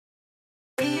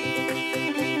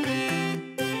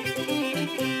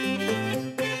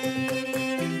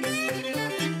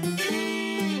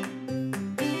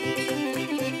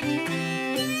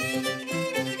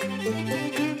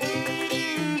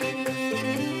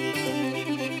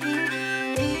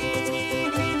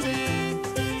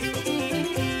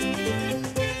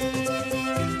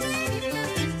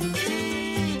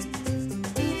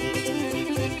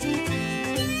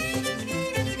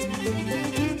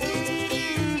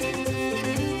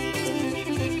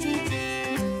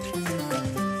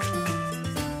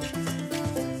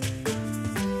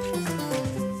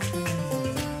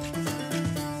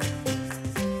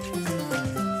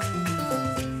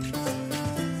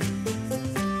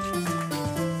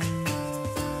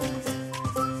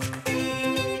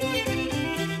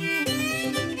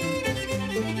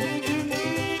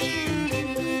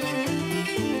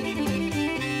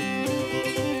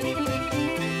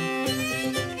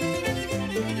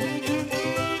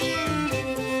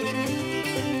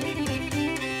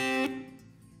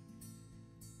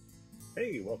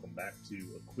welcome back to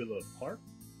Aquila Park.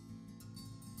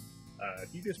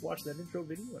 If you just watched that intro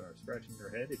video and are scratching your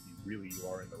head, if you really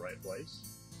are in the right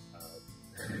place,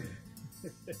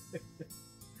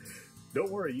 don't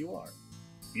worry, you are.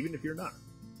 Even if you're not,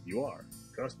 you are.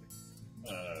 Trust me.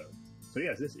 So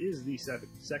yes, this is the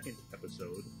second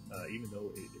episode, even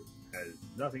though it has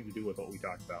nothing to do with what we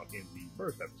talked about in the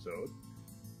first episode.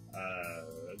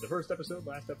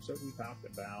 Last episode, we talked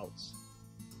about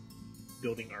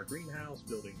building our greenhouse,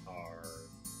 building our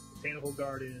botanical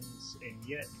gardens, and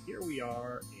yet here we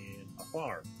are in a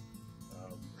farm.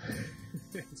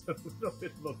 It's a little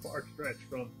bit of a far stretch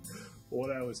from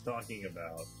what I was talking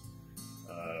about.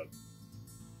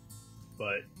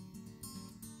 But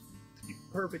to be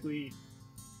perfectly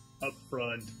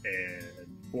upfront and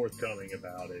forthcoming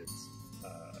about it,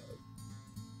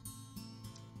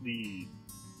 the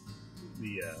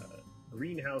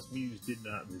greenhouse muse did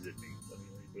not visit me. Let me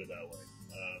put it that way.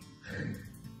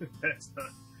 That's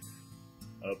not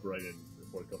upright and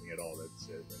forthcoming at all. That's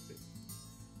it.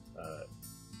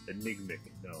 Enigmic.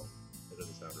 No, that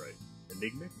doesn't sound right.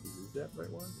 Enigmic? Is that the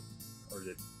right one? Or is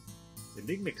it...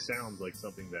 Enigmic sounds like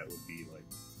something that would be like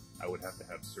I would have to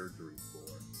have surgery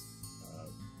for.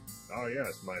 Oh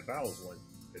yes, my bowels went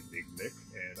enigmic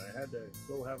and I had to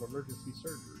go have emergency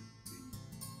surgery.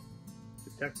 The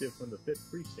detective from the 5th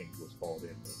precinct was called in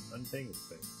to untangle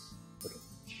things. The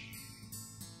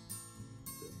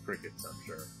crickets, I'm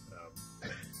sure.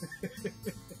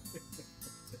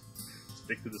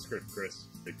 Stick to the script, Chris.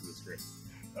 Stick to the script.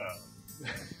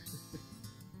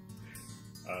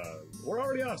 We're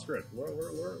already off script.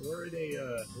 We're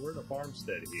in a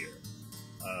farmstead here.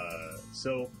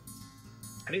 So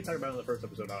I did talk about in the first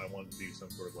episode how I wanted to do some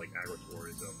sort of like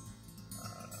agritourism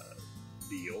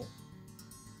deal,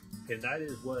 and that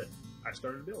is what I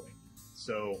started building.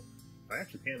 So if I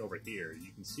actually pan over here,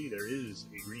 you can see there is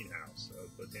a greenhouse, a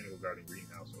botanical garden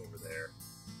greenhouse over there.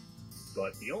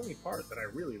 But the only part that I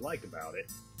really like about it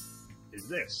is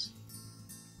this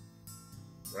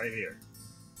right here.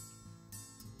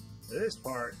 This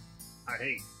part, I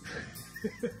hate.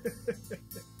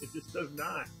 It just does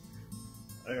not.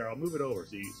 Here, I'll move it over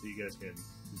so you guys can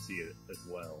see it as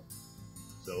well.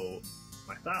 So,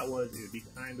 my thought was it would be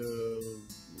kind of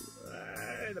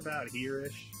right about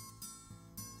here-ish.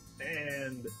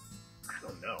 And, I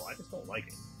don't know, I just don't like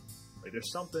it. Like,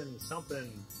 there's something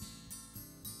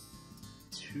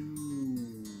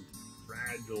too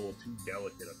fragile, too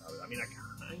delicate about it. I mean, I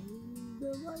kind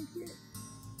of like it.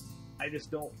 I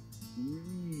just don't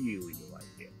really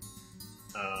like it.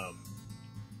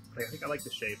 I think I like the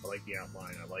shape, I like the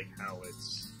outline, I like how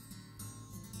it's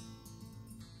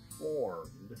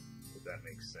formed, if that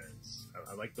makes sense.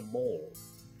 I like the mold.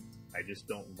 I just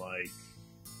don't like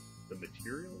the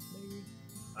materials, maybe?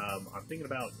 I'm thinking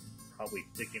about probably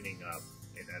thickening up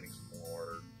and adding some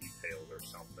more details or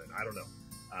something. I don't know.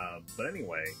 But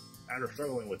anyway, after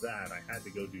struggling with that, I had to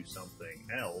go do something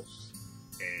else,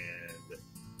 and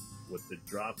with the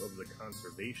drop of the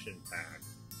conservation pack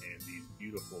and these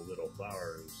beautiful little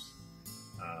flowers,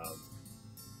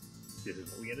 this is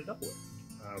what we ended up with.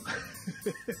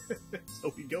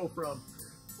 So we go from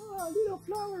little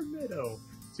flower meadow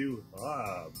to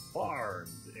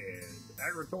farms and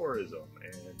agritourism,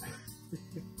 and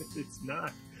it's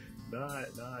not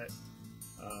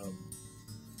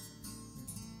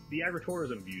the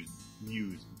agritourism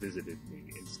muse visited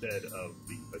me instead of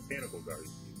the botanical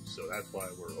garden muse, so that's why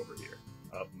we're over here.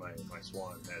 My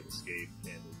swan has escaped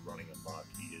and is running amok.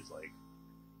 He is like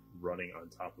running on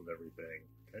top of everything.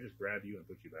 Can I just grab you and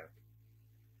put you back?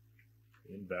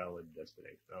 Invalid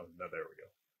destination. Oh, no, there we go.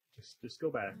 Just go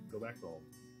back home.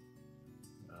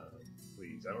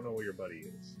 Please. I don't know where your buddy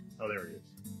is. Oh, there he is.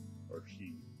 Or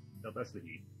she. No, that's the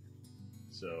heat.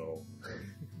 So,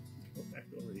 go back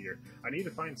over here. I need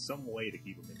to find some way to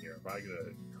keep him in here. I'm probably going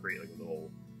to create like a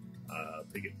little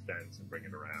picket fence and bring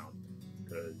it around.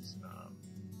 Because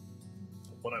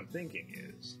what I'm thinking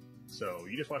is, so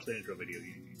you just watched the intro video,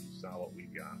 you saw what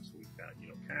we've got. So we've got,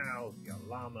 cows, we've got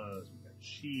llamas, we've got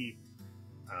sheep.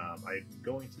 I'm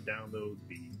going to download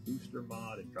the booster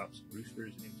mod and drop some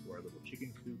roosters into our little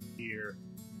chicken coop here.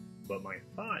 But my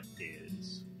thought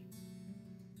is,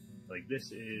 like,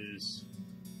 this is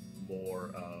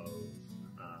more of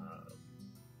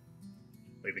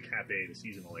like the cafe, the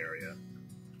seasonal area,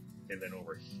 and then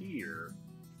over here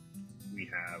we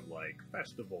have like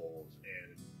festivals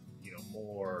and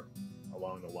more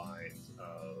along the lines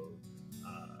of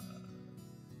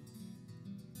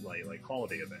like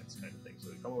holiday events kind of thing. So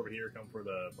you come over here, come for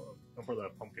the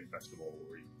pumpkin festival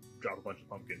where you drop a bunch of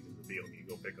pumpkins in the field and you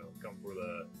go pick them. Come for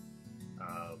the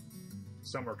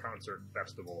summer concert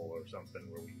festival or something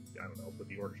where we, I don't know, put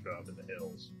the orchestra up in the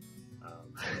hills.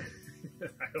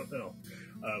 I don't know.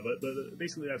 But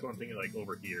basically that's what I'm thinking, like,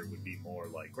 over here would be more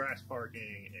like grass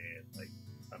parking and, like,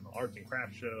 I don't know, arts and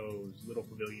craft shows, little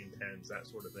pavilion tents, that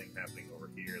sort of thing happening over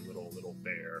here, little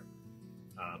fair.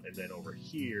 And then over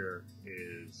here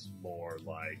is more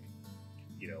like,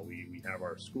 you know, we have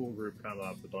our school group come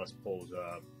up, the bus pulls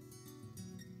up,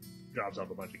 drops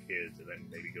off a bunch of kids, and then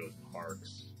maybe goes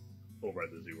parks over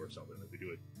at the zoo or something. Like we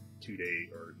do a 2-day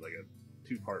or like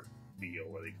a 2-part deal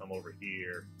where they come over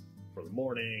here for the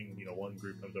morning. You know, one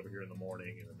group comes over here in the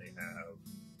morning, and then they have,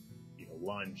 you know,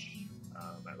 lunch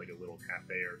at like a little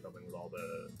cafe or something with all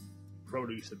the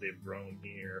produce that they've grown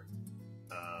here.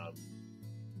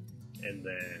 And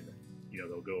then, you know,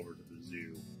 they'll go over to the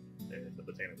zoo and the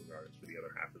botanical gardens for the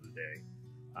other half of the day,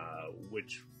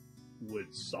 which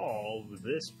would solve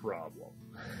this problem.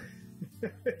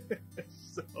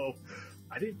 So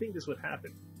I didn't think this would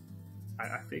happen.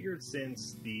 I figured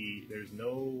since there's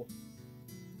no,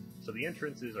 so the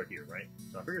entrances are here, right?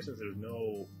 So I figured since there's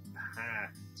no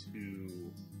path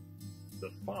to the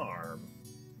farm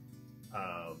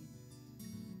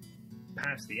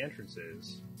past the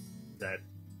entrances, that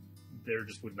there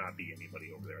just would not be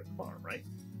anybody over there at the farm, right?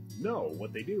 No,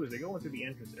 what they do is they go into the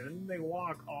entrance and then they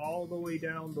walk all the way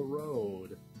down the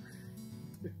road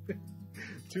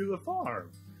to the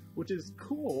farm, which is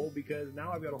cool because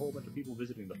now I've got a whole bunch of people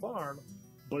visiting the farm,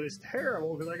 but it's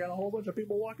terrible because I got a whole bunch of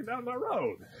people walking down my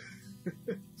road.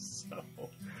 So,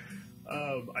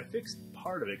 I fixed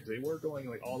part of it because they were going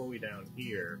like all the way down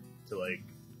here to like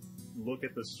look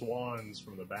at the swans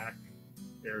from the back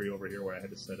area over here where I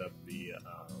had to set up the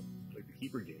like the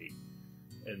keeper gate,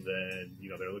 and then, you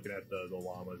know, they're looking at the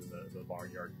llamas and the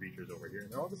barnyard creatures over here,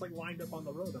 and they're all just like lined up on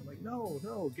the road. I'm like, no,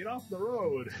 get off the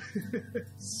road.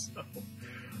 So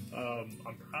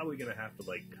I'm probably gonna have to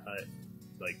like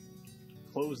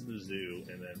close the zoo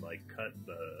and then like cut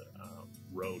the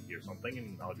road here. So I'm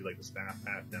thinking I'll do like the staff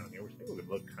path down here, which I think would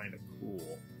look kind of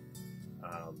cool.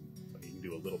 I mean, you can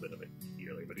do a little bit of it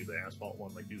here. Like if I do the asphalt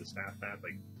one, like do the staff path,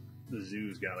 like the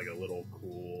zoo's got like a little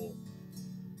cool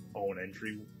own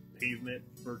entry pavement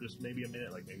for just maybe a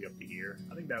minute, like maybe up to here.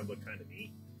 I think that would look kind of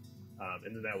neat.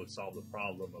 And then that would solve the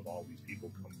problem of all these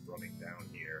people come running down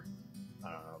here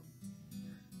on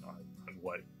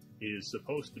what is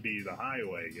supposed to be the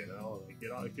highway, you know, like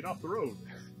get off the road.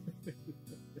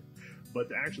 But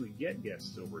to actually get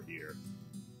guests over here,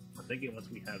 I'm thinking once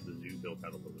we have the zoo built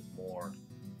out a little bit more,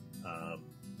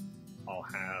 I'll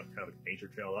have kind of a nature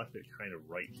trail left it kind of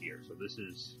right here. So this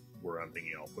is where I'm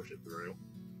thinking I'll push it through.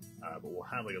 But we'll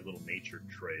have like a little nature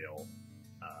trail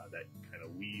that kind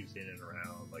of weaves in and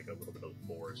around like a little bit of the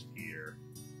forest here.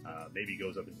 Maybe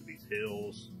goes up into these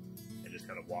hills and just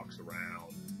kind of walks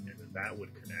around, and then that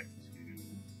would connect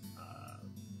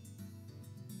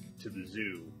to the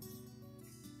zoo,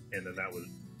 and then that would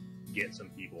get some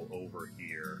people over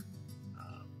here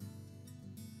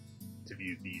to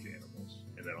view these animals,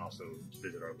 and then also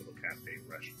visit our little cafe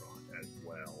restaurant as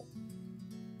well.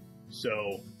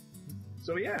 So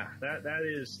yeah, that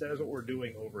is what we're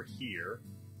doing over here.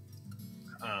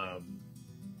 I'm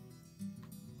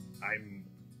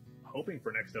hoping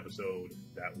for next episode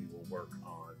that we will work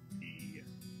on the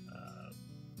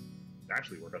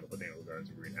botanical gardens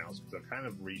and greenhouse, because I've kind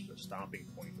of reached a stopping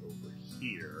point over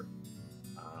here.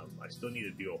 I still need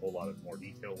to do a whole lot of more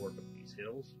detail work up these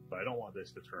hills, but I don't want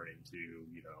this to turn into,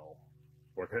 you know,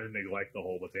 we're going to neglect the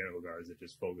whole botanical gardens and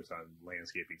just focus on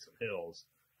landscaping some hills.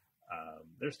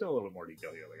 There's still a little bit more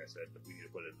detail here, like I said, but we need to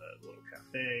put in the little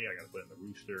cafe, I got to put in the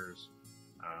roosters.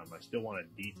 I still want to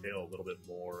detail a little bit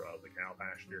more of the cow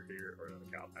pasture here, or not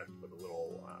the cow pasture, but the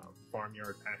little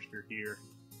farmyard pasture here.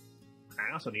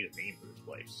 I also need a name for this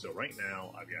place. So right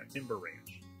now, I've got Timber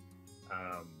Ranch.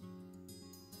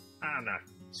 I'm not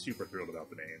super thrilled about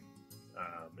the name.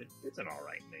 It's an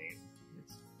alright name.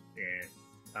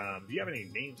 Do you have any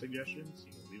name suggestions?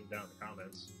 You can leave them down in the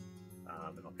comments,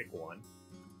 and I'll pick one.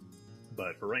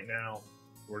 But for right now,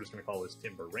 we're just going to call this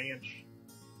Timber Ranch.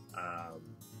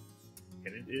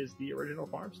 And it is the original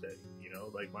farmstead. You know,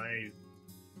 like my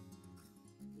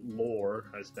lore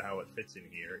as to how it fits in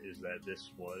here is that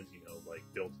this was, you know, like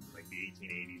built in like the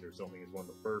 1880s or something. It's one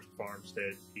of the first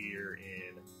farmsteads here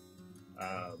in,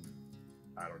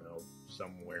 I don't know,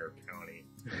 somewhere county.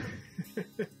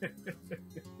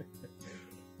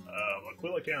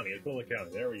 Aquila County.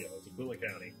 There we go. It's Aquila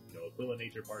County. You know, Aquila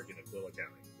Nature Park in Aquila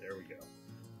County. There we go.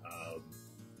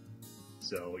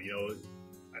 So, you know,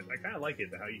 I kind of like it,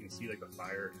 how you can see like the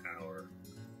fire tower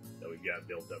that we've got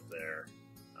built up there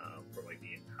for like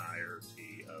the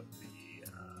entirety of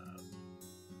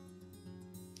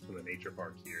for the nature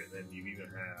parks here, and then you even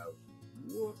have,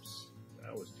 whoops,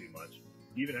 that was too much.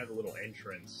 You even have a little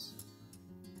entrance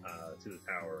to the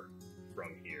tower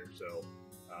from here. So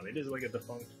it is like a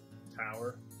defunct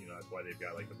tower. You know, that's why they've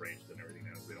got like the branches and everything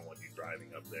now, so they don't want you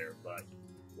driving up there. But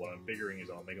what I'm figuring is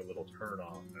I'll make a little turn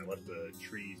off, and I left the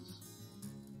trees,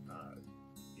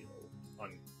 you know,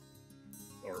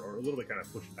 or a little bit kind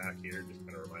of pushed back here, just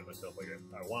kind of remind myself like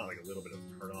I want like a little bit of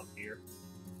turn off here,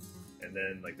 and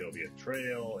then like there'll be a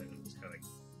trail, and it'll just kind of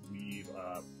weave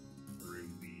up through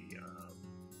the,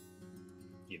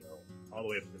 you know, all the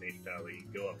way up to the nature tower. You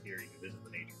can go up here, you can visit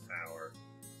the nature tower,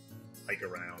 hike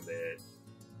around it,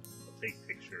 take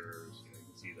pictures. You know, you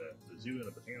can see the zoo and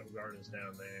the botanical gardens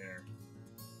down there.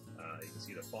 You can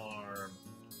see the farm.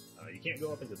 You can't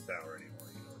go up into the tower anymore.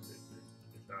 You know,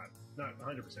 it's not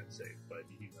 100% safe, but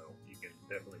you know, you can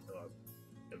definitely come up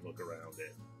and look around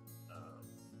it.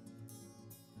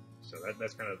 So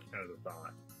that's kind of the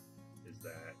thought, is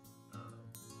that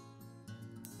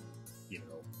you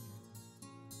know,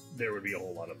 there would be a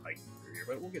whole lot of hiking through here,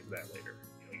 but we'll get to that later.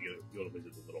 You know, you go to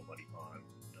visit the little muddy pond,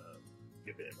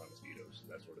 get bitten by mosquitoes,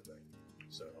 that sort of thing.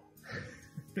 So.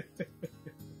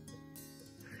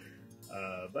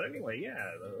 But anyway,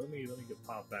 yeah. Let me get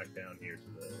pop back down here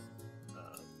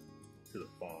to the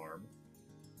farm.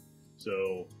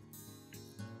 So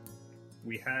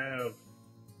we have,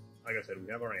 like I said,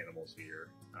 we have our animals here.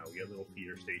 We have little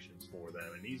feeder stations for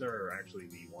them, and these are actually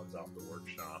the ones off the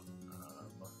workshop.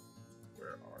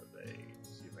 Where are they?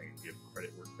 Let's see if I can give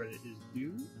credit where credit is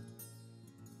due.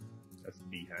 That's the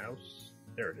bee house.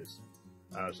 There it is.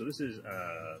 So this is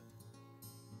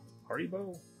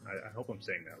Haribo. I hope I'm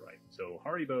saying that right. So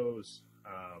Haribo's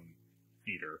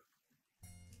feeder.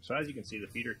 So as you can see, the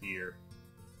feeder here,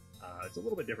 it's a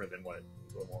little bit different than what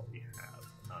we have.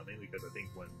 Mainly because I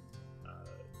think when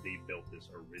they built this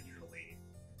originally,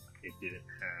 it didn't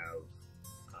have.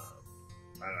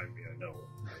 I know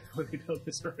when they built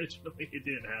this originally, it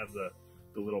didn't have the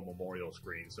little memorial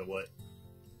screen. So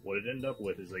what it ended up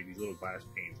with is like these little glass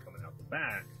panes coming out the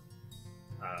back.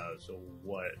 So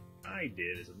what I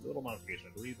did is a little modification.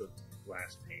 I believe the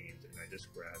glass panes, and I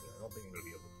just grabbed it. I don't think I'm going to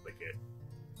be able to click it,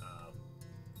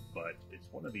 but it's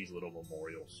one of these little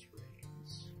memorial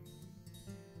screens.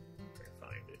 I can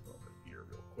find it over here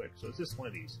real quick. So it's just one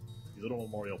of these little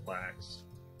memorial plaques.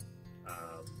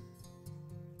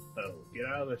 Oh, get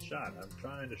out of the shot! I'm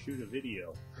trying to shoot a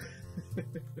video.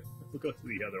 We'll go to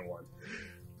the other one.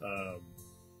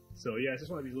 So yeah, it's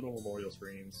just one of these little memorial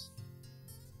screens.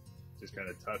 Just kind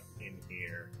of tucked in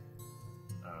here,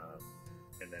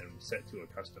 and then set to a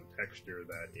custom texture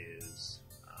that is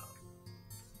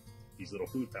these little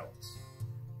food pellets.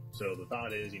 So the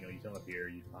thought is, you know, you come up here,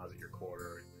 you deposit your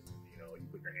quarter, and then, you know, you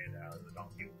put your hand out, and the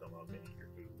donkey will come up and eat your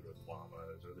food, or the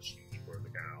llamas, or the sheep, or the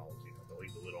cows. You know, they'll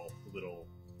eat the little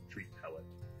treat pellet.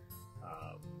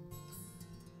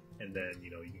 And then, you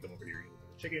know, you can come over here, you look at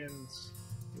the chickens,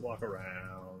 you walk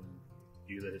around,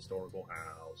 view the historical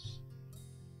house,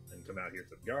 and come out here to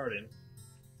the garden,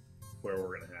 where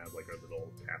we're going to have like a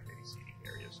little cafe seating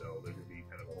area. So there's going to be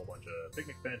kind of a whole bunch of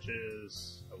picnic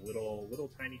benches, a little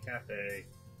tiny cafe,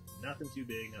 nothing too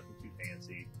big, nothing too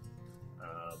fancy.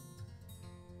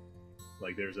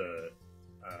 Like there's a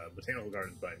botanical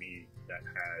gardens by me that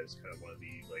has kind of one of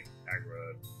these like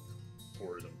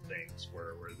agritourism things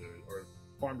where or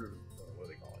farm to, what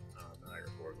do they call it? Not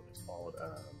agritourism, it's called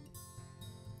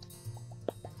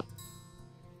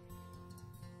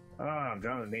I'm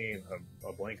drawing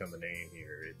a blank on the name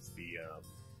here. It's the,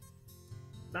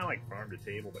 not like farm to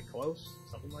table, but close,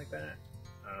 something like that.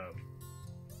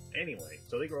 Anyway,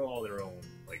 so they grow all their own,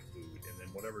 like, food, and then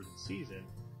whatever's in season,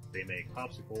 they make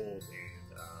popsicles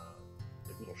and,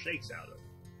 like little shakes out of.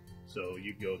 So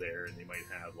you go there, and they might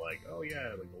have, like, oh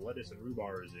yeah, like the lettuce and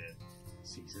rhubarb is in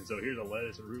season, so here's a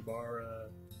lettuce and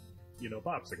rhubarb, you know,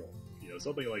 popsicle. You know,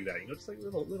 something like that. You know, just like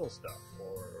little stuff,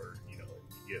 or you know,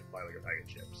 you get buy like a bag of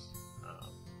chips,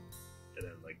 and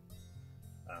then like,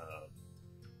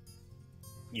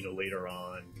 you know, later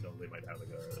on, you know, they might have like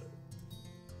a,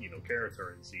 you know, carrots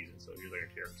are in season, so here's like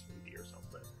a carrot smoothie or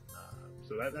something.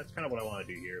 So that's kind of what I want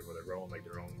to do here, where they're growing like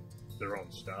their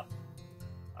own stuff.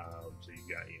 So you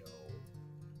got, you know,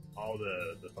 all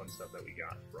the fun stuff that we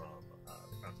got from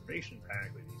the conservation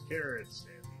pack, like these carrots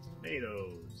and these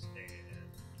tomatoes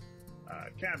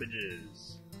and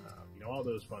cabbages, you know, all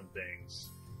those fun things.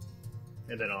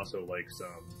 And then also like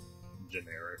some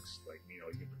generics, like, you know,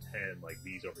 you can pretend like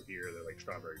these over here, they're like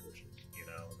strawberry bushes, you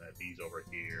know, and that these over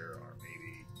here are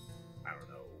maybe, I don't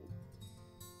know,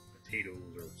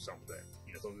 potatoes or something,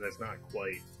 you know, something that's not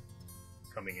quite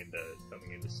coming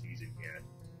into season yet.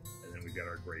 And then we've got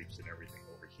our grapes and everything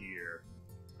over here.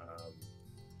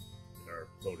 in our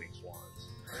floating swans.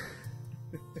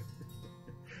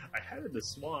 I added the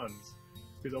swans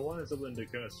because I wanted something to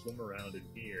kind of swim around in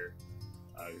here.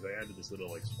 Because I added this little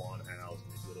like swan house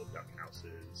and these little duck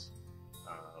houses.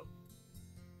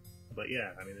 But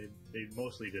yeah, I mean, they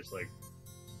mostly just like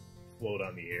float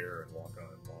on the air and walk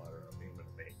on water. I think I'm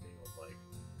gonna make them look like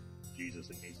Jesus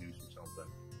and Jesus or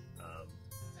something.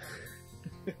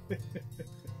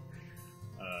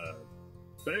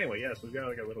 But anyway, yes, we've got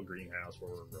like a little greenhouse where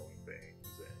we're growing things,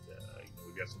 and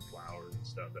we've got some flowers and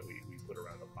stuff that we put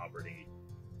around the property.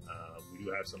 We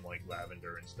do have some like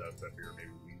lavender and stuff up here. Maybe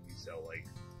we sell like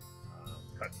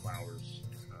cut flowers,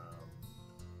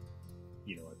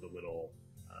 at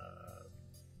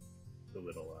the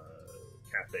little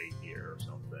cafe here or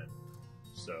something.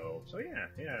 So yeah.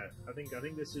 I think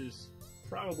this is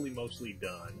probably mostly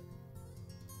done.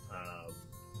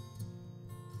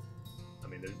 I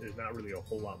mean, there's not really a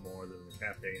whole lot more than the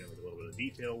cafe and with a little bit of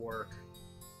detail work.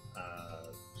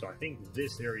 So I think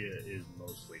this area is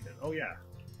mostly done. Oh yeah,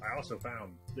 I also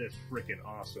found this freaking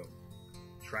awesome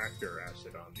tractor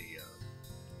asset on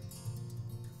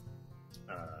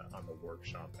the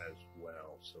workshop as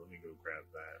well. So let me go grab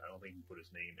that. I don't think he put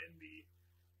his name in the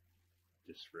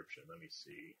description. Let me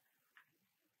see,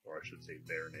 or I should say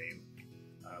their name.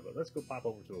 But let's go pop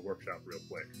over to the workshop real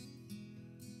quick,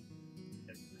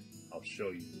 and I'll show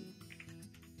you.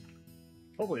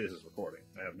 Hopefully this is recording.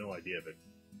 I have no idea if it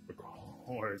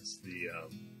records the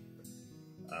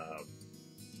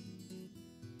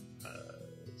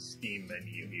Steam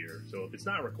menu here. So if it's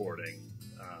not recording,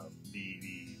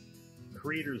 the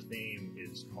creator's name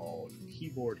is called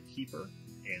Keyboard Keeper,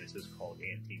 and it says called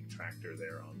Antique Tractor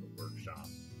there on the workshop.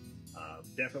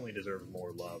 Definitely deserves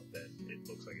more love than it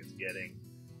looks like it's getting.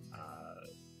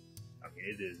 I mean,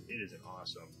 it is an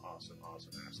awesome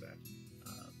asset.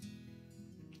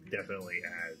 Definitely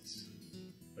adds,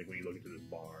 like when you look into this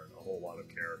barn, a whole lot of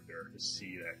character to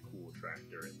see that cool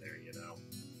tractor in there,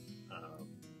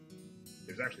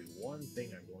 There's actually one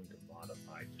thing I'm going to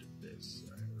modify to this.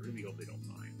 I really hope they don't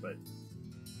mind. But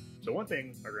so one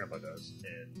thing my grandpa does,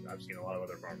 and I've seen a lot of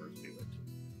other farmers do it,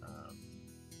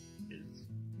 is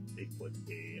they put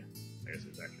I guess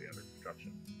it's actually under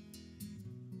construction.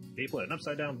 They put an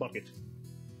upside down bucket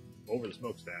over the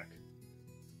smokestack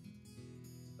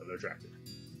of their tractor.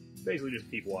 Basically just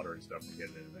keep water and stuff from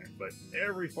getting in there. But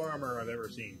every farmer I've ever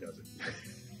seen does it.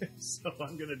 So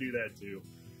I'm going to do that too.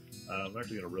 I'm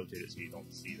actually going to rotate it so you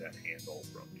don't see that handle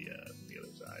from the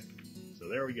other side. So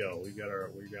there we go. We've got our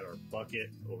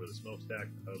bucket over the smokestack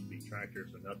of the tractor,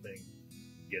 so nothing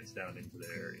gets down into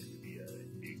there into the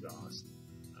exhaust.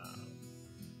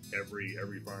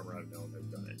 Every farmer I've known has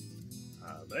done it.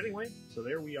 But anyway, so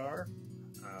there we are.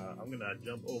 I'm going to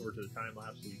jump over to the time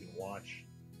lapse so you can watch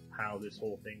how this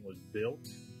whole thing was built.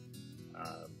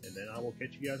 And then I will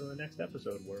catch you guys on the next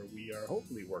episode where we are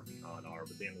hopefully working on our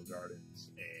botanical gardens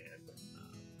and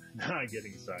not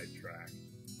getting sidetracked.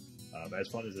 As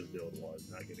fun as this build was,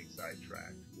 not getting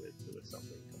sidetracked with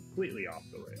something completely off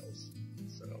the rails.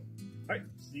 So, alright,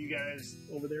 see you guys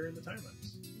over there in the time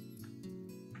lapse.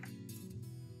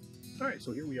 Alright,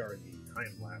 so here we are in the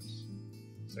time lapse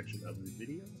section of the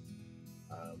video.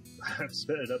 I've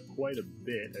sped it up quite a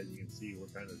bit. As you can see, we're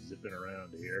kind of zipping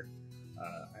around here.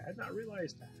 I had not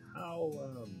realized how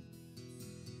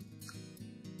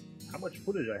much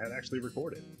footage I had actually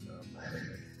recorded.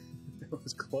 It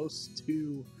was close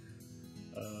to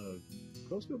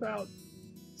about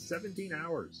 17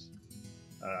 hours.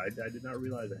 I did not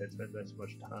realize I had spent this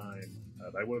much time.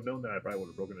 If I would have known that, I probably would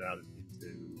have broken it out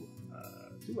into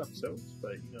 2 episodes.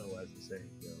 But as the saying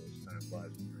goes, time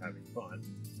flies when you're having fun.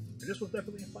 And this was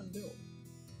definitely a fun build.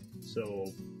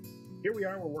 So here we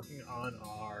are. We're working on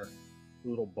our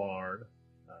little barn.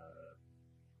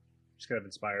 Just kind of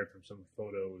inspired from some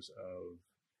photos of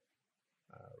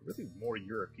really more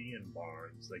European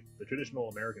barns. Like the traditional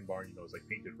American barn, is like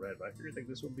painted red. But I figured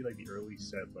this would be like the early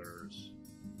settlers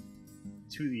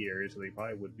to the area, so they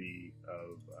probably would be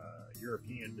of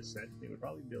European descent. They would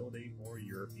probably build a more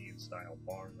European style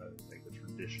barn rather than like the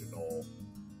traditional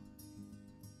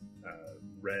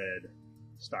red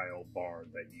style barn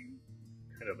that you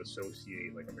kind of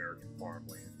associate like American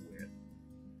farmland with.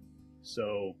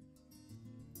 So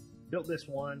built this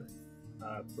one,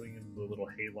 putting in the little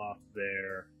hayloft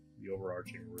there, the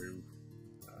overarching roof,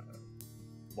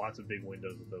 lots of big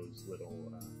windows with those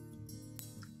little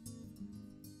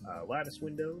lattice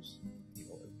windows.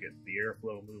 Get the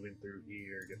airflow moving through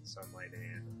here, get the sunlight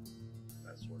in,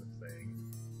 that sort of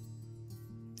thing.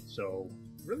 So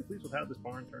really pleased with how this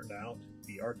barn turned out.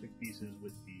 The Arctic pieces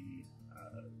with the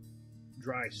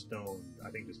dry stone,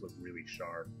 I think, just look really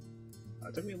sharp.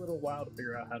 It took me a little while to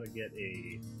figure out how to get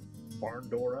a barn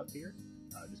door up here.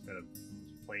 Just kind of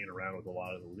playing around with a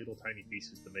lot of the little tiny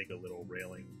pieces to make a little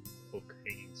railing hook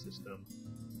hanging system.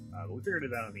 But we figured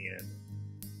it out in the end.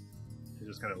 It's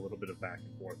just kind of a little bit of back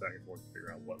and forth to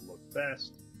figure out what looked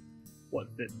best, what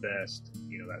fit best,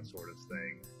 you know, that sort of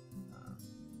thing.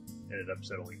 Ended up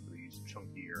settling for these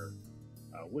chunkier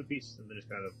wood pieces, and then just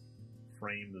kind of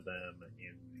framed them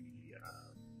in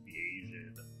the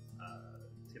Asian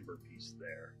timber piece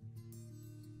there,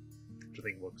 which I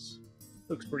think looks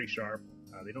pretty sharp.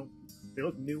 They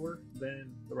look newer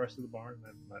than the rest of the barn.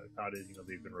 My thought is, you know,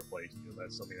 they've been replaced. You know,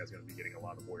 that's something that's going to be getting a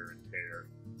lot of wear and tear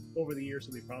over the years,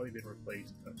 so they've probably been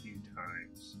replaced a few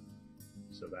times.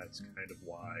 So that's kind of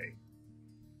why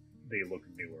they look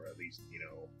newer, at least, you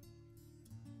know,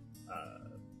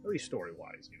 at least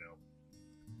story-wise, you know.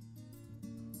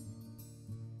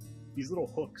 These little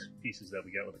hook pieces that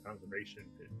we got with the conservation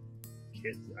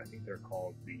kit, I think they're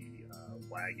called the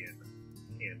wagon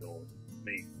handle,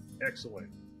 make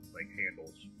excellent like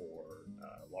handles for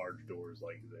large doors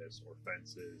like this or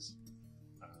fences.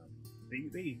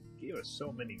 They gave us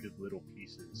so many good little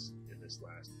pieces in this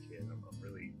last kit. I'm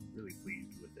really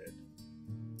pleased with it,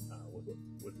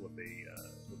 with what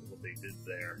they did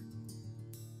there.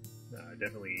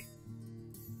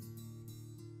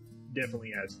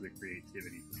 Definitely adds to the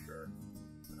creativity for sure.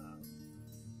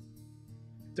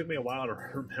 It took me a while to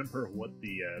remember what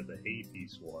the hay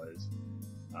piece was.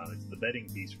 It's the bedding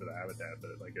piece for the habitat,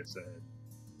 but like I said,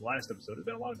 last episode, it's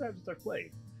been a long time since I've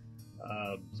played.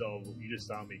 So you just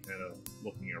saw me kind of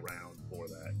looking around for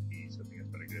that piece. I think it's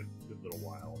been a good little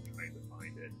while trying to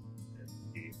find it and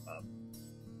gave up.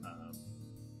 I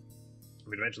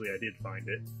mean, eventually I did find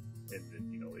it, and then,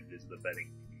 you know, it is the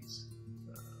bedding piece.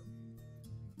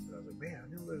 And I was like, man, I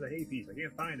know there's a hay piece. I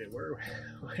can't find it. Where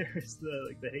is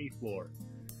the hay floor?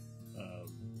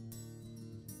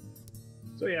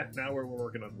 So yeah, now we're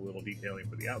working on the little detailing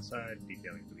for the outside,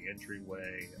 detailing for the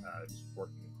entryway, just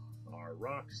working our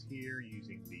rocks here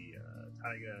using the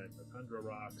taiga and the tundra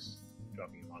rocks,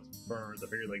 dropping them on some ferns. I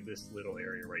figured like this little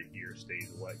area right here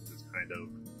stays wet because it's kind of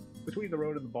between the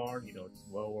road and the barn, you know, it's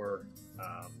lower,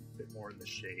 a bit more in the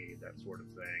shade, that sort of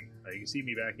thing. You can see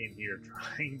me back in here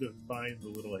trying to find the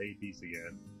little hay piece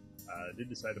again. Did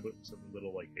decide to put some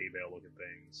little like hay bale looking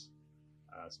things,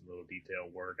 some little detail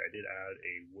work. I did add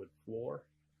a wood floor,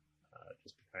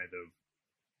 just to kind of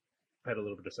had a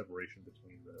little bit of separation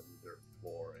between the dirt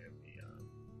floor and the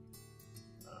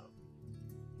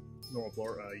normal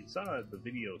floor. You saw the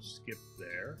video skip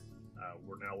there.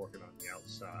 We're now working on the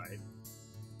outside.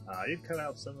 I did cut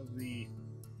out some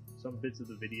bits of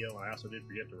the video. I also did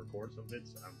forget to record some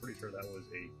bits. I'm pretty sure that was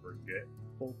a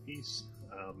forgetful piece.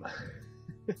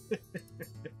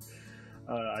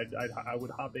 I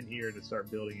would hop in here to start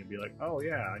building and be like, oh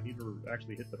yeah, I need to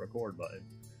actually hit the record button.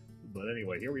 But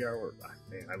anyway, here we are.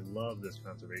 Man, I love this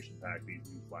conservation pack, these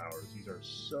new flowers. These are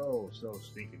so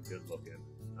stinking good looking.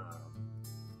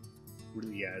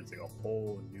 Really adds like a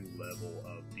whole new level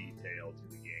of detail to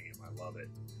the game. I love it.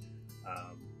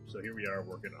 So here we are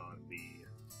working on the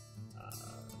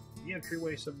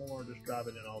entryway some more, just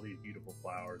dropping in all these beautiful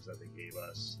flowers that they gave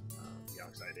us, the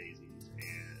oxeye daisies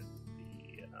and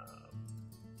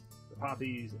the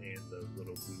poppies and the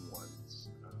little blue ones,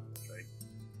 which I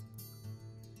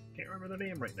can't remember their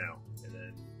name right now. And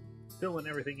then filling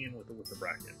everything in with the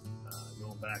bracket,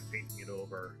 going back, painting it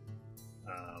over.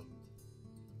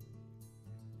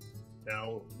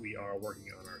 Now we are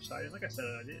working on our side, and like I said,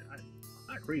 I'm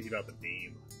not crazy about the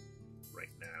name right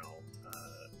now.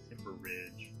 Timber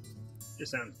Ridge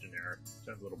just sounds generic,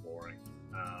 sounds a little boring.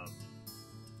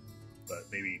 But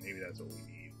maybe that's what we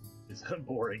need, is a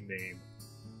boring name.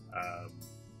 I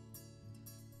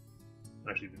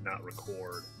actually did not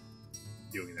record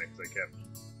doing that because I kept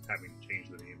having to change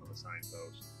the name on the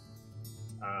signpost.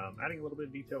 Adding a little bit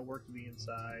of detail work to the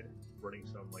inside, running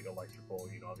some like electrical.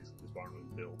 You know, obviously this barn was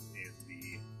built in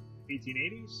the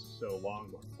 1880s, so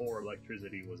long before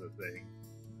electricity was a thing.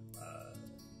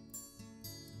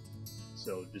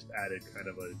 So just added kind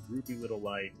of a droopy little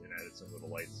light and added some little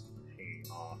lights hanging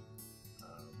off.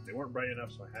 They weren't bright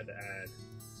enough, so I had to add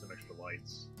some extra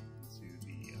lights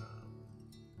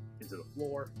into the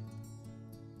floor.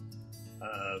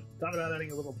 Thought about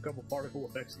adding a couple particle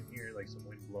effects in here, like some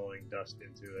wind blowing dust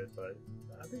into it, but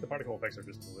I think the particle effects are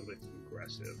just a little bit too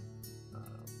aggressive,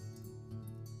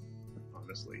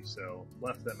 honestly, so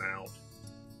left them out.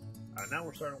 Now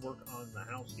we're starting to work on the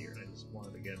house here, and I just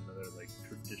wanted to get another like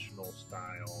traditional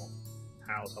style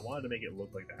house. I wanted to make it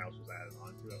look like the house was added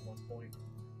onto at one point.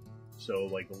 So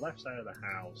like the left side of the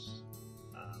house,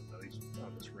 at least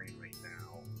on the screen right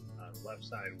now, the left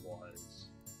side was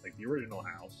like the original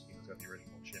house. You know, it's got the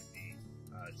original chimney.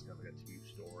 It's kind of like a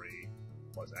 2-story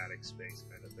plus attic space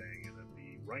kind of thing, and then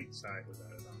the right side was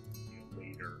added on, you know,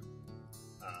 later.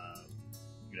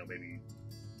 You know, maybe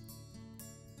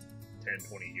 10,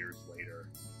 20 years later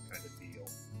kind of deal.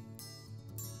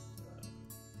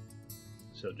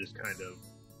 So just kind of,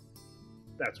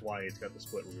 that's why it's got the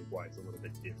split roof, why it's a little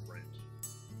bit different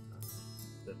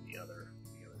than the other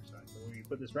side. So when you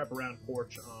put this wraparound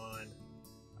porch on,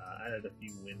 added a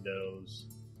few windows,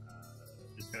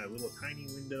 just kind of little tiny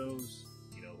windows,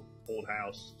 you know, old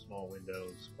house, small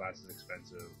windows, glass is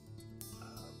expensive.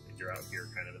 If you're out here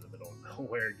kind of in the middle of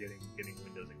nowhere, getting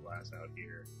windows and glass out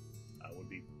here would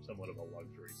be somewhat of a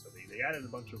luxury. So they added a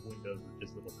bunch of windows with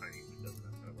just little tiny windows, and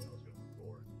that's kind of what I was going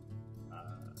for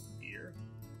here.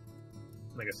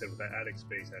 Like I said, with that attic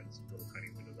space, added some little tiny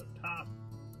windows up top.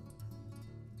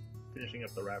 Finishing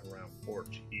up the wraparound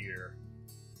porch here,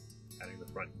 adding the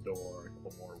front door, a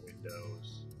couple more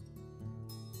windows.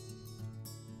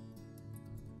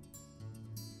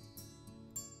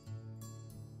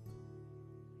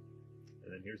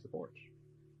 And then here's the porch.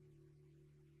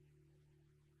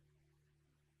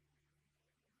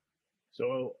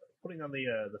 So putting on the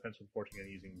fence for the porch again,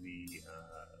 using the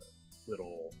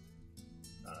little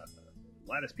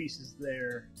lattice pieces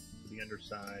there for the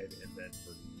underside, and then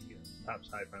for the top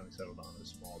side, finally settled on a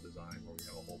small design where we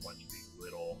have a whole bunch of these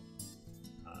little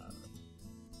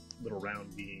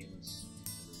round beams,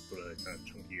 and then put a kind of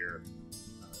chunkier,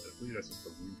 I believe that's just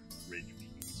the roof ridge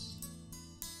piece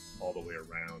all the way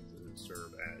around to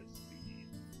serve as the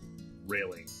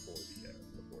railing for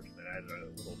the porch. And then I added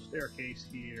a little staircase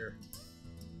here.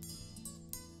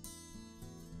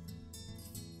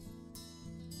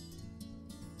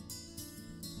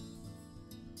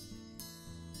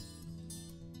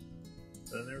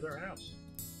 And then there's our house.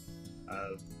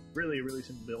 Really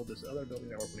simple build. This other building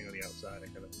that we're putting on the outside, I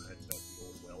kind of imagined as the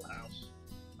old well house.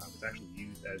 It's actually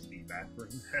used as the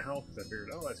bathroom now, because I figured,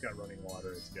 oh, it's got running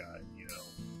water, it's got, you know,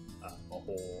 a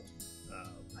whole,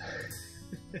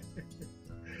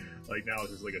 like now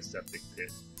it's just like a septic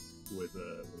pit with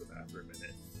a bathroom in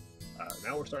it.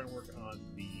 Now we're starting to work on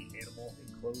the animal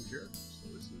enclosure, so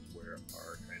this is where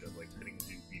our kind of like petting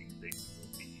zoo feeding station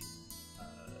will be.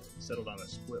 Settled on a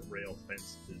split rail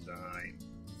fence design.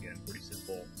 Again, pretty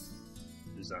simple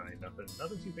design.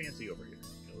 Nothing too fancy over here.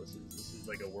 You know, this is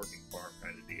like a working farm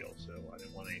kind of deal. So I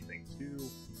didn't want anything too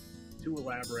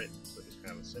elaborate. So just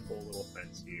kind of a simple little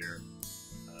fence here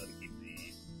to keep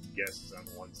the guests on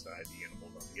one side, the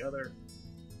animals on the other,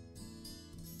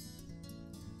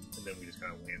 and then we just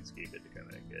kind of landscape it to kind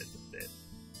of get it to fit.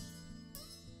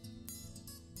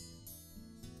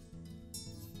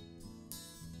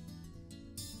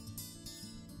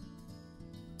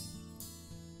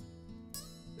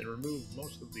 And remove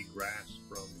most of the grass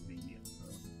from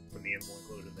the animal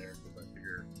enclosure there, because I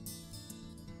figure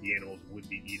the animals would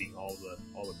be eating all the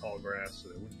tall grass, so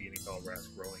there wouldn't be any tall grass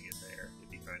growing in there.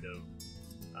 It'd be kind of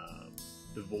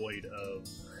devoid of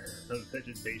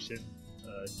vegetation,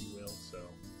 if you will. So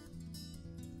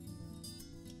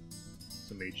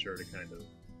made sure to kind of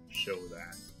show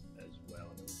that as well.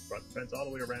 And then we brought the fence all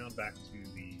the way around back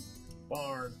to the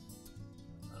barn.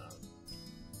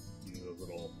 Using those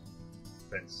little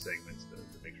fence segments to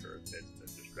make sure it fits, and then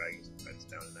just dragging some fence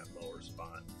down in that lower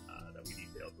spot that we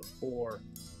detailed before.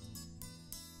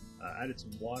 Added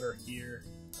some water here.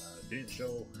 Didn't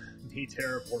show me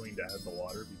terraforming to add the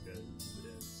water, because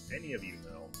as any of you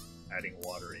know, adding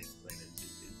water in Planet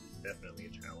is definitely a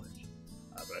challenge.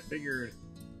 But I figured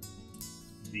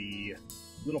the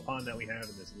little pond that we have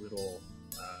and this little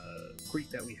creek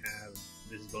that we have,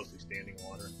 this is mostly standing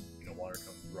water. You know, water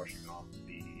comes rushing off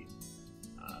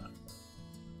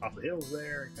the hills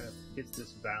there, and kind of hits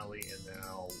this valley, and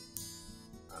now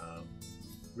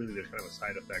really there's kind of a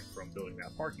side effect from building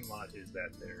that parking lot, is that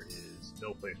there is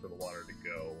no place for the water to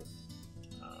go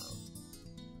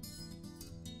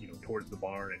you know, towards the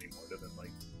barn anymore. It doesn't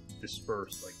like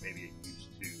disperse like maybe it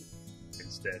used to.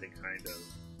 Instead it kind of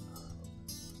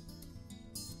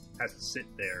has to sit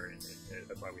there, and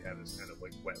that's why we have this kind of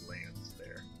like wetlands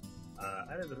there.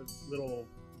 I have a little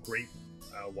grape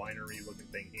winery looking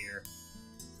thing here.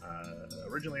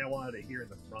 Originally I wanted it here in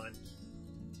the front,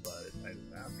 but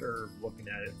after looking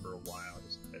at it for a while, I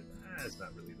just decided, it's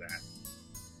not really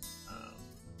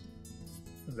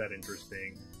that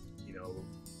interesting. You know,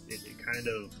 it kind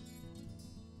of,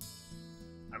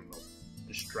 I don't know,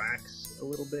 distracts a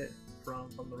little bit from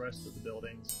the rest of the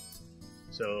buildings.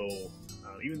 So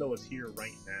even though it's here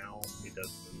right now, it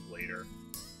does move later.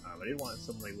 I didn't want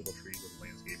some like little trees, little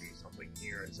landscaping, something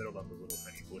here. I settled on the little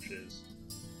tiny bushes,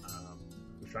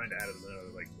 which trying to add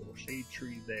another like little shade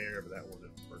tree there, but that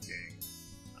wasn't working.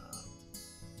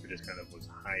 It just kind of was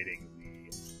hiding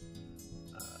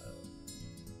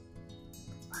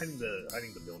the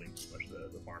building too much,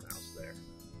 the farmhouse there.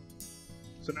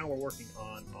 So now we're working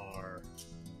on our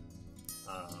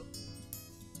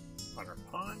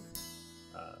pond.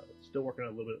 Still working a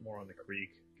little bit more on the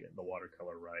creek, getting the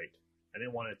watercolor right. I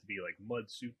didn't want it to be like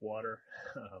mud soup water.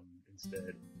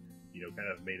 Instead, you know, kind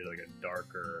of made it like a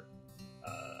darker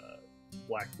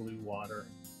black blue water,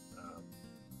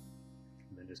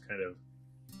 and then just kind of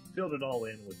filled it all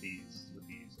in with these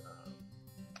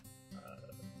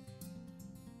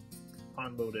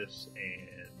pond lotus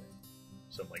and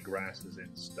some like grasses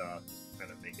and stuff, kind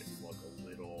of make it look a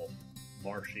little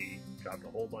marshy. Dropped a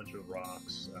whole bunch of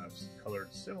rocks,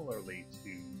 colored similarly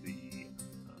to the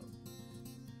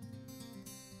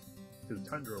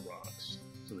tundra rocks,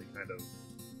 so they kind of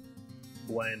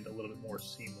blend a little bit more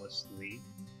seamlessly.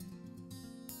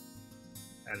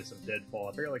 Added some deadfall.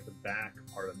 I figure like the back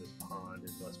part of this pond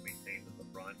is less maintained than the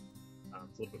front.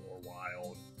 It's a little bit more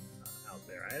wild out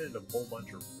there. I added a whole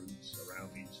bunch of roots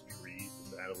around these trees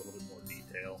just to add a little bit more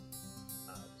detail,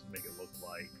 just to make it look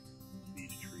like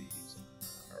these trees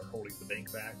are holding the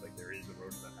bank back, like there is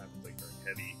erosion that happens like during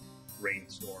heavy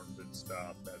rainstorms and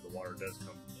stuff, that the water does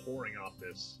come pouring off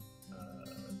this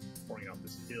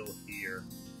hill here,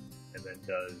 and then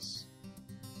does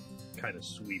kind of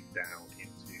sweep down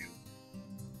into,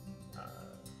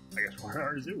 I guess, where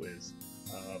our zoo is.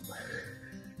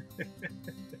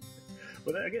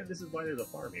 But again, this is why there's a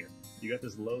farm here. You got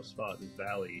this low spot, this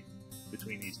valley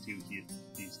between these two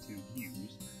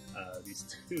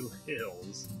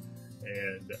hills,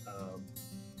 and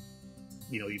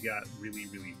you know, you've got really,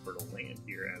 really fertile land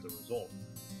here as a result.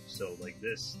 So like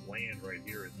this land right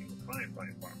here is, you know, prime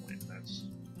farmland, and that's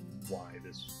why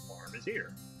this farm is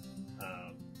here.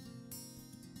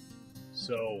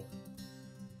 So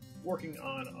working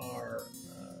on our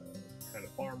kind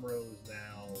of farm rows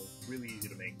now. Really easy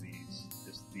to make these.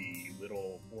 Just the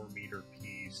little 4-meter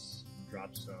piece.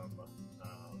 Drop some,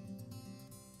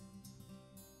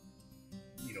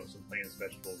 you know, some plants,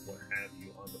 vegetables, what have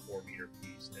you, on the 4-meter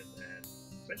piece, and then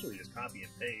essentially just copy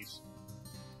and paste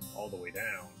all the way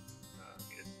down.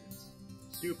 It's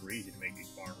super easy to make these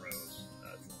farm rows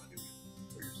if you want to do it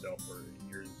for yourself or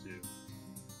your zoo.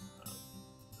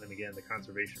 And then again, the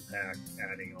conservation pack,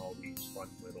 adding all these fun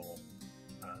little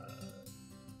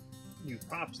new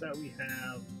props that we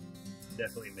have,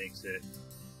 definitely makes it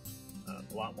a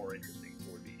lot more interesting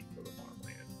for the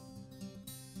farmland,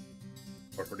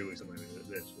 or for doing something like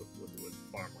this with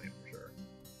farmland for sure.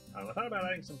 I thought about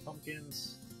adding some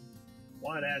pumpkins,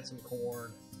 wanted to add some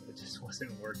corn, it just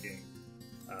wasn't working.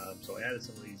 So I added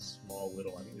some of these small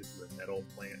little, I think this is a nettle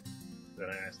plant, that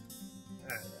I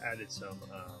added some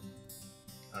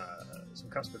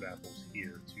custard apples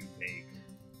here to make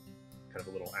kind of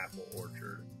a little apple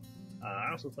orchard.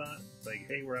 I also thought, like,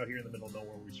 hey, we're out here in the middle of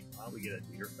nowhere, we should probably get a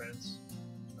deer fence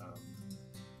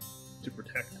to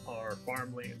protect our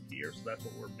farmland here, so that's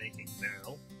what we're making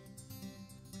now.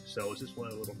 So it's just one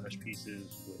of the little mesh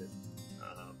pieces with,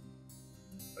 I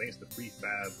think it's the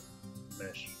prefab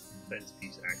mesh fence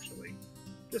piece actually.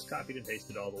 Just copied and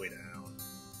pasted all the way down,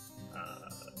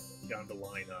 got them to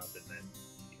line up, and then,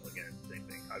 you know, again, same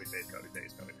thing, copy, paste, copy,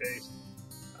 paste, copy, paste.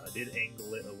 Did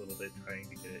angle it a little bit, trying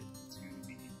to get it to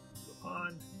the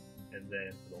pond, and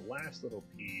then for the last little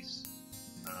piece,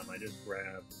 I just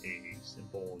grabbed a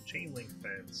simple chain link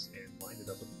fence and lined it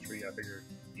up with the tree. I figured,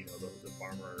 you know, the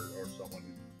farmer or someone,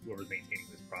 whoever's maintaining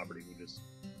this property, would just,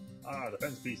 the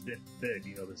fence piece didn't fit,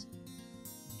 you know, this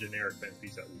generic fence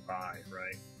piece that we buy,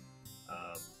 right?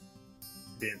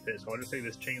 Didn't fit, so I'll just take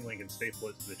this chain link and staple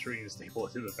it to the tree and staple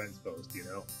it to the fence post, you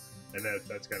know? And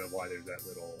that's kind of why there's that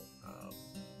little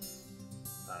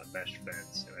mesh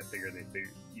fence. And I figured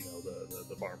you know,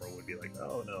 the farmer would be like,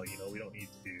 oh no, you know, we don't need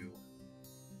to, you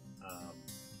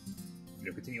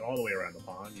know, continue all the way around the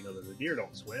pond. You know, the deer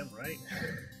don't swim, right?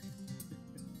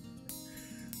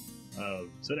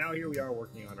 So now here we are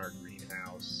working on our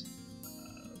greenhouse.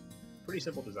 Pretty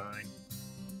simple design.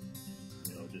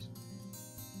 You know, just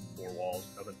 4 walls,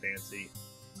 nothing fancy.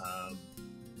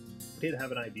 Did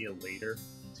have an idea later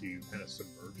to kind of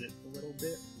submerge it a little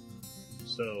bit.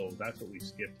 So that's what we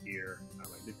skipped here. I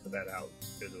did cut that out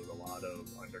because there was a lot of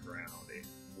underground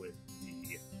with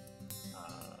the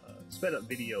sped up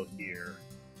video here.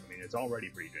 I mean, it's already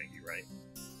pretty janky, right?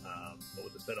 But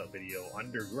with the sped up video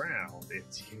underground,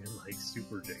 it's even like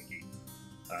super janky.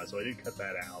 So I did cut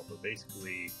that out, but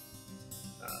basically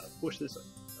push this a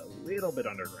little bit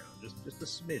underground, just a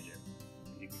smidgen.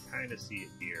 You can kind of see it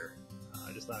here.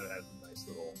 I just thought it had a nice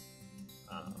little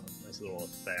Nice little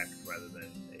effect rather than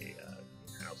a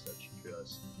house that's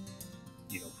just,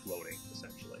 floating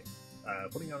essentially.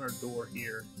 Putting on our door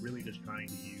here, really just trying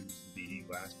to use the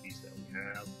glass piece that we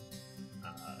have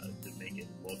to make it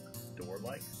look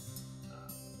door-like.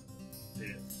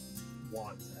 Didn't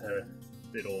want to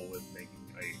fiddle with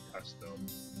making a custom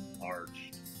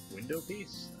arched window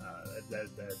piece.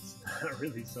 That's not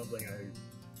really something I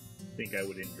think I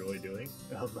would enjoy doing.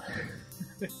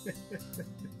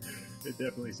 It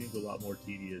definitely seems a lot more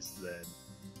tedious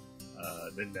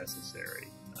than necessary.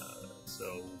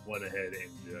 So went ahead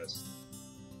and just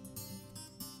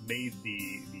made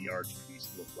the arch piece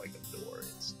look like a door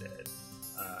instead.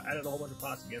 Added a whole bunch of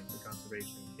pots again for the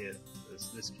conservation kit.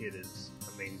 This kit is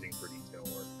amazing for detail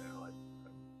work now.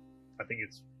 I think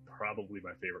it's probably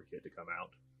my favorite kit to come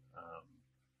out,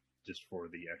 just for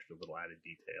the extra little added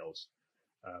details.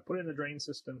 Put in the drain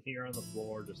system here on the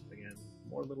floor, just again,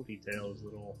 more little details,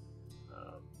 little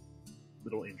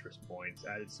interest points.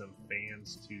 Added some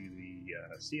fans to the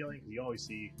ceiling. You always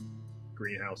see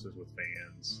greenhouses with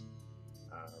fans.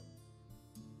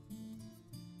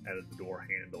 Added the door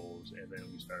handles, and then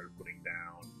we started putting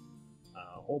down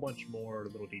a whole bunch more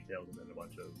little details, and then a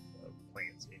bunch of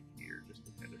plants in here just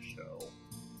to kind of show,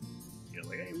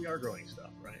 like, hey, we are growing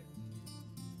stuff, right?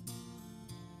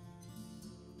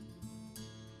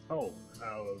 Oh,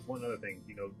 one other thing,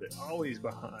 that always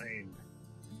behind,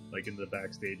 like in the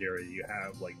backstage area, you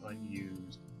have like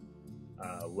unused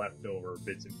leftover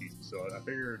bits and pieces. So I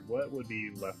figured, what would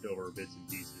be leftover bits and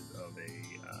pieces of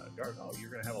a garden? Oh, you're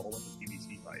gonna have a whole bunch of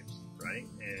PVC pipes, right?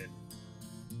 And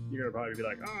you're gonna probably be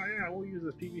like, oh yeah, we'll use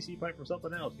this PVC pipe from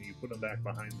something else, and you put them back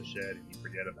behind the shed and you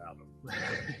forget about them.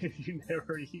 You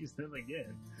never use them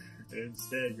again. And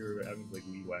instead, you're having to like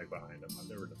weed whack behind them. I've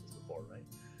never done this before, right?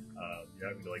 You're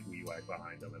having to like weed whack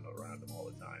behind them and around them all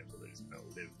the time, so they just kind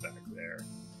of live back there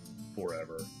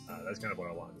forever. That's kind of what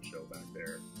I wanted to show back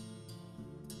there.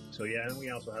 So yeah, and we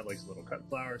also have like some little cut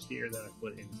flowers here that I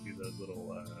put into those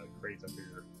little crates. I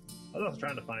figured I was also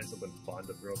trying to find something fun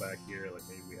to throw back here, like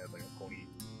maybe we had like a pony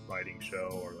riding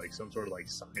show or like some sort of like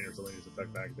sign or something to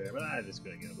tuck back there, but I just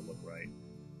couldn't get it to look right.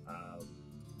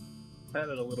 I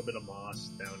added a little bit of moss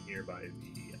down here by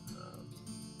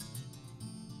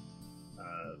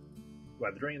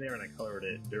the drain there, and I colored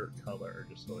it dirt color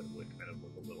just so it would kind of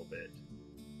look a little bit,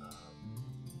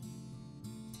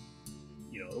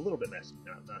 a little bit messy,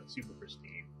 not super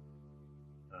pristine.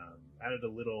 Added a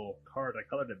little cart. I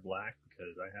colored it black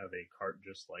because I have a cart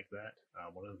just like that.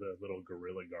 One of the little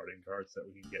Gorilla garden carts that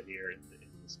we can get here in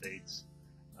the States.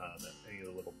 Any of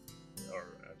the little,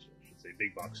 or I should say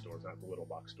big box stores, not the little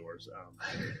box stores.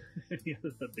 Any of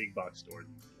the big box stores,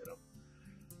 you can get them.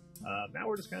 Now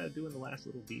we're just kind of doing the last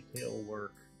little detail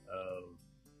work of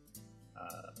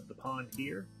the pond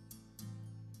here.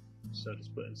 So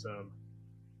just putting some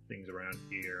things around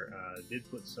here. Did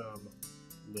put some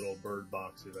little bird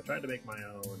boxes. I tried to make my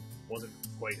own. Wasn't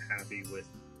quite happy with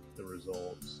the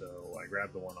result, so I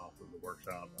grabbed the one off of the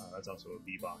workshop. That's also a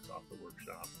bee box off the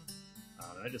workshop.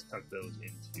 And I just tucked those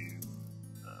into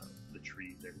the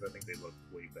trees there because I think they look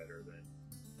way better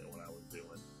than what I was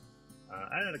doing.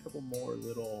 I added a couple more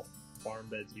little farm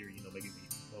beds here, making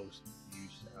the most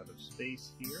use out of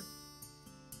space here.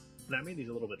 And I made these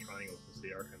a little bit triangles since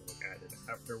they are kind of like added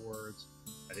afterwards.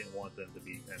 I didn't want them to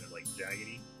be kind of like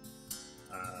jaggedy.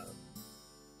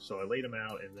 So I laid them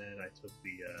out, and then I took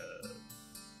the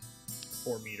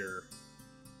 4-meter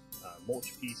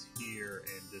mulch piece here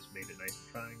and just made it nice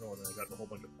and triangle, and then I got a whole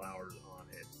bunch of flowers on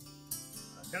it.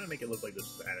 Kind of make it look like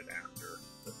this was added after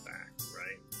the fact,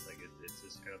 right? Like it's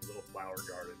this kind of little flower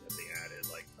garden that they added,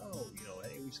 like, oh,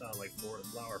 hey, we saw like Florida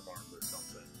flower farms or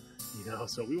something,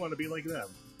 so we want to be like them.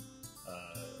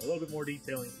 A little bit more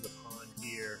detailing to the pond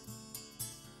here.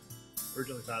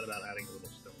 Originally thought about adding a little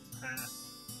stone path.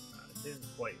 Didn't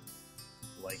quite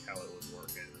like how it was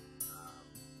working.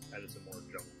 Added some more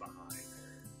junk behind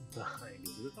it.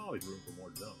 There's always room for more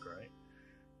junk, right?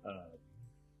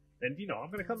 And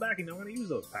I'm going to come back and I'm going to use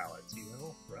those pallets,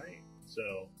 right?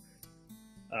 So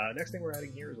next thing we're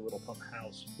adding here is a little pump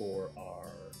house for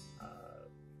our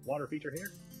water feature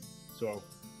here. So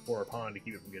for our pond, to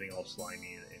keep it from getting all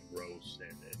slimy and gross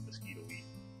and mosquito-y,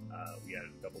 we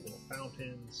added a couple little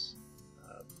fountains,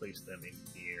 placed them in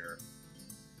here,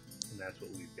 and that's what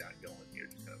we've got going here,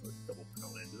 just kind of a couple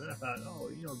fountains. And then I thought,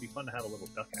 it'd be fun to have a little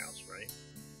duck house, right?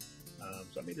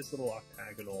 So I made this little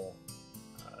octagonal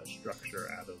structure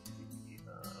out of the,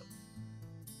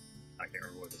 I can't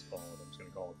remember what it's called. I'm just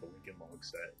going to call it the Lincoln log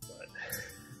set, but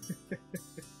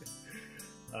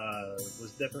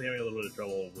was definitely having a little bit of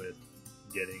trouble with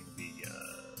getting the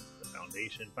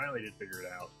foundation. Finally did figure it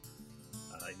out.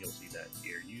 and you'll see that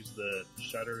here. Use the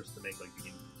shutters to make like the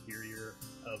interior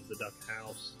of the duck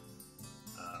house,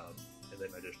 and then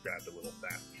I just grabbed a little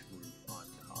thatch roof on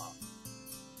top.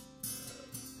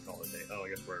 Call it a day. Oh, I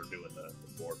guess we're doing the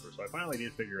floor first. So I finally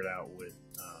did figure it out with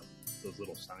those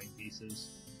little sign pieces,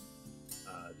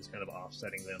 just kind of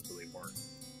offsetting them so they weren't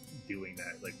doing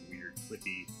that like weird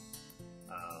clippy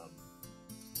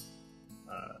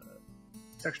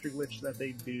texture glitch that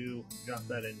they do. Got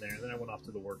that in there. Then I went off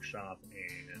to the workshop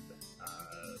and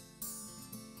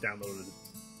downloaded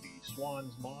the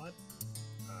Swans mod.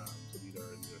 So these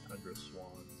are Tundra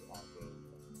Swans off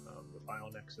of the File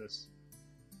Nexus.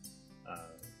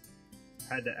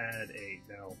 Had to add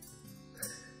now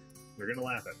they're gonna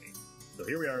laugh at me. So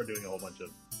here we are doing a whole bunch of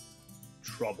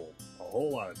trouble, a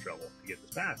whole lot of trouble to get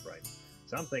this path right.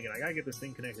 So I'm thinking I gotta get this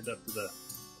thing connected up to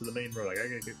the main road. I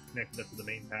gotta get connected up to the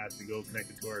main path to go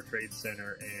connected to our trade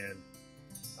center, and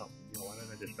oh, you know, why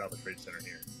didn't I just drop a trade center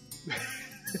here?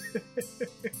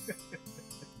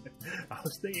 I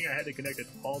was thinking I had to connect it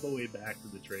all the way back to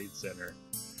the trade center,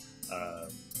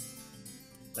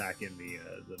 back in the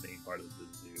main part of the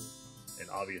zoo, and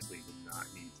obviously did not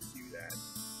need to do that.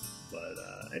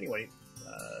 But anyway,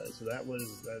 so that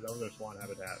was our swan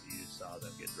habitat. You just saw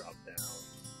them get dropped down,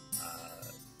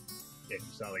 and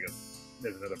you saw like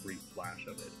there's another brief flash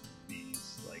of it.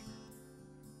 These like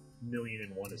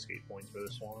 1,000,001 escape points for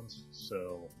the swans.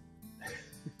 So,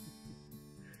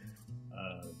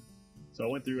 so I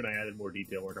went through and I added more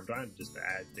detail work. I'm trying just to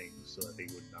add things so that they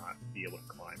would not be able to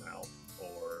climb out,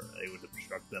 or they would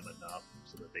obstruct them enough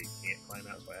so that they can't climb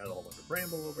out. So I added a whole bunch of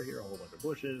bramble over here, a whole bunch of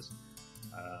bushes.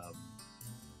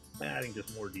 Adding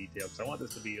just more detail because I want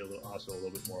this to be also a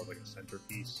little bit more of like a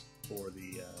centerpiece for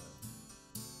the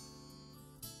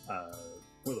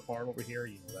farm over here.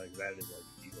 You know, that is like,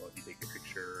 you know, if you take a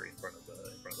picture in front of the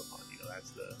pond, you know,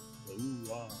 that's the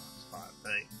ooh-ah spot,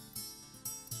 right?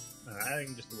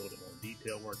 Adding just a little bit more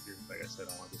detail work here. Like I said,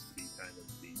 I want this to be kind of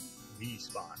the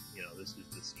spot. You know, this is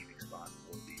the scenic spot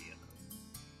for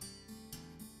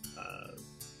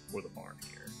the farm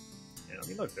here. And I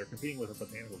mean, look, they're competing with the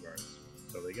botanical gardens,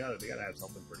 so they gotta have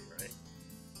something pretty, right?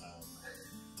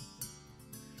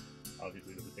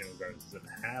 Obviously, the botanical gardens doesn't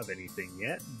have anything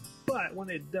yet, but when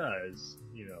it does,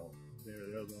 you know,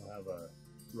 they'll have a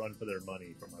run for their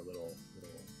money for my little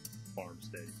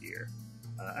farmstead here.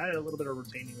 I added a little bit of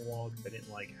retaining wall because I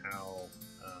didn't like how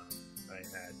I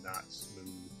had not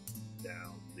smoothed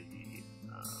down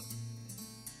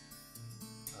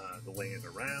the land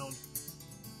around,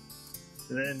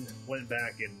 and then went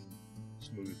back and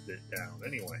smoothed it down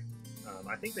anyway.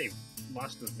 I think they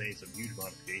must have made some huge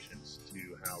modifications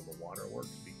to how the water works,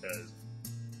 because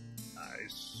I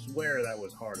swear that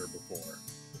was harder before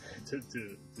to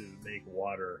make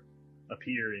water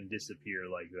appear and disappear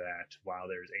like that while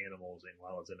there's animals and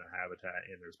while it's in a habitat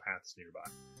and there's paths nearby.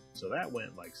 So that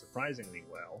went like surprisingly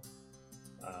well.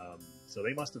 So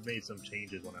they must have made some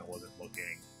changes when I wasn't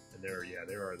looking. And there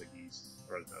are the geese,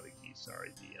 or not the geese,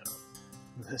 sorry,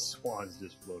 the swans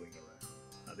just floating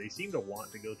around. They seem to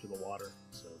want to go to the water,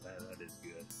 so that is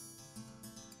good.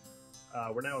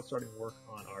 We're now starting work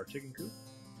on our chicken coop.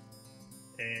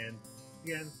 And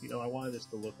again, you know, I wanted this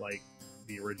to look like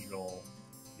the original,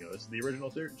 you know, this is the original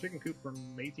chicken coop from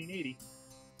 1880,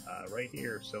 right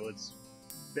here. So it's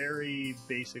very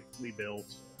basically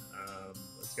built.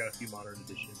 It's got a few modern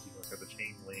additions. You know, it's got the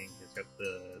chain link. It's got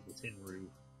the tin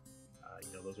roof.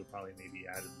 You know, those will probably maybe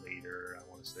added later. I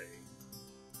want to say,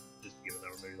 just to give a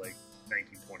number, maybe like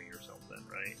 1920 or something,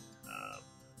 right?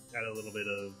 Add a little bit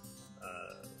of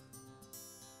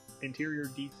interior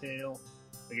detail.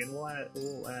 Again, we'll add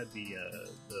the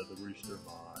rooster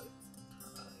mod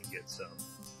and get some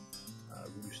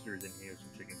roosters in here,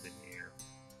 some chickens in here.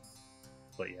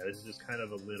 But yeah, this is just kind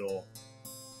of a little.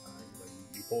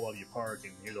 You pull out your park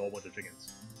and here's a whole bunch of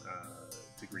chickens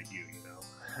to greet you. You know,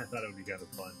 I thought it would be kind of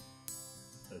fun,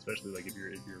 especially like if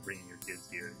you're bringing your kids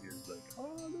here. You're like,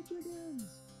 oh, the chickens.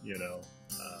 You know,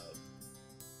 I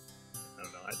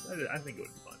don't know. I think it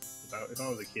would be fun. If I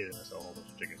was a kid and I saw a whole bunch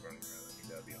of chickens running around, I think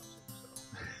that would be awesome.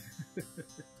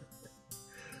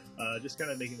 So, just kind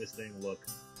of making this thing look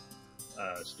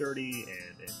sturdy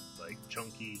and like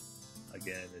chunky.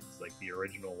 Again, it's like the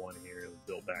original one here. It was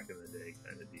built back in the day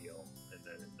kind of deal. And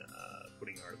then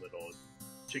putting our little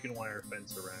chicken wire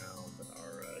fence around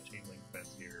our chain link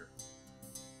fence here.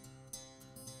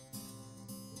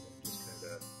 And just kind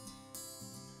of,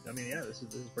 I mean, yeah, this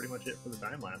is pretty much it for the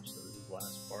time lapse. So this is the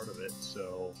last part of it.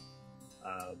 So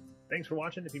thanks for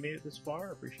watching. If you made it this far,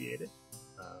 I appreciate it.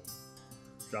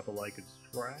 Drop a like and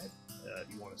subscribe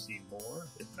if you want to see more.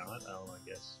 If not, I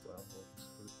guess, well, we'll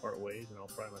just part ways and I'll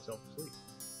cry myself to sleep.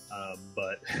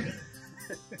 But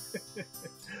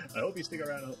I hope you stick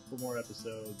around for more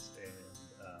episodes. And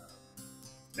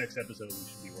next episode, we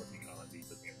should be working